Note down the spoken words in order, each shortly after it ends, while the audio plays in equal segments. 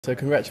So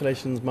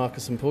congratulations,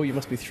 Marcus and Paul. You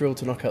must be thrilled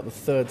to knock out the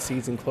third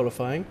seeds in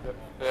qualifying.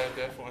 Yeah,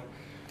 definitely.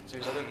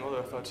 Jeez, I didn't know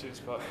there were third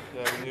seeds, but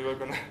yeah, we knew we were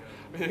going to.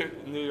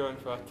 We knew we were in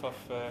for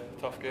a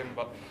tough game,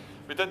 but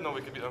we did know we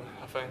could beat them.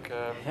 I think.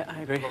 Yeah, I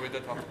agree. But we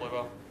did have to play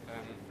well,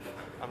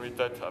 and we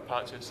did at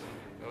patches,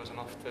 and it was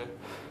enough to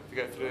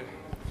get through.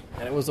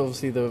 And it was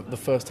obviously the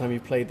first time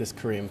you played this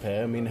Korean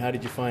pair. I mean, how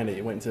did you find it?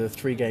 You went to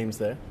 3 games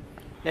there.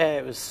 Yeah,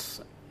 it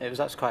was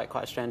actually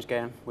quite a strange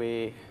game.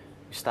 We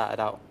started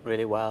out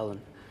really well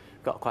and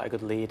got quite a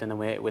good lead, and then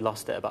we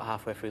lost it about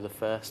halfway through the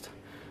first.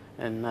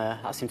 And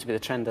that seemed to be the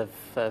trend of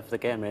the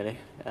game, really.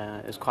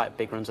 It was quite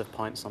big runs of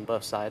points on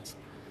both sides.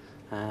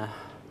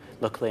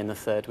 Luckily, in the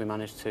third, we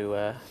managed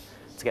to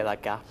get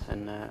that gap,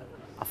 and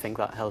I think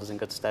that held us in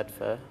good stead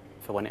for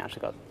when it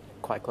actually got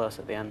quite close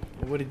at the end.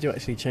 What did you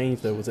actually change,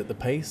 though? Was it the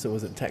pace, or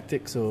was it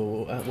tactics,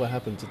 or what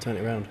happened to turn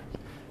it around?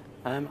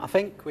 I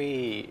think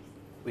we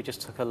just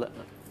took a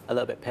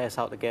little bit pace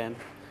out of the game,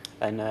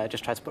 and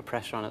just tried to put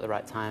pressure on at the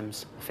right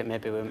times. I think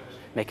maybe we were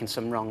making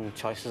some wrong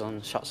choices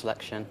on shot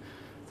selection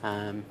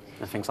and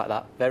things like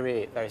that.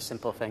 Very, very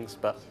simple things,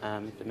 but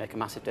they make a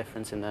massive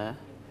difference in the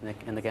game.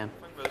 I think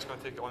we're just going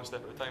to take it one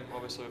step at a time.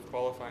 Obviously, with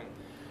qualifying,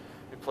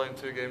 we're playing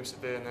 2 games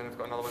today, and then we've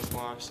got another one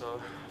tomorrow. So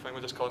I think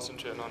we're just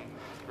concentrating on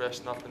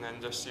resting up, and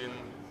then just seeing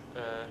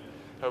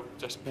how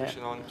just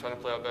pushing on, trying to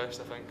play our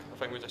best. I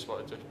think we just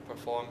wanted to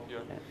perform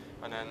here,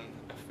 and then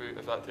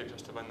if that takes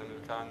us to win, then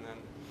we can. Then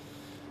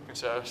we can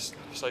set our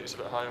sights a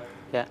bit higher.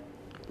 Yeah,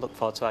 look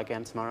forward to our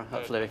game tomorrow.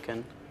 Hopefully we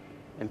can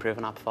improve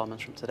on our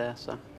performance from today. So.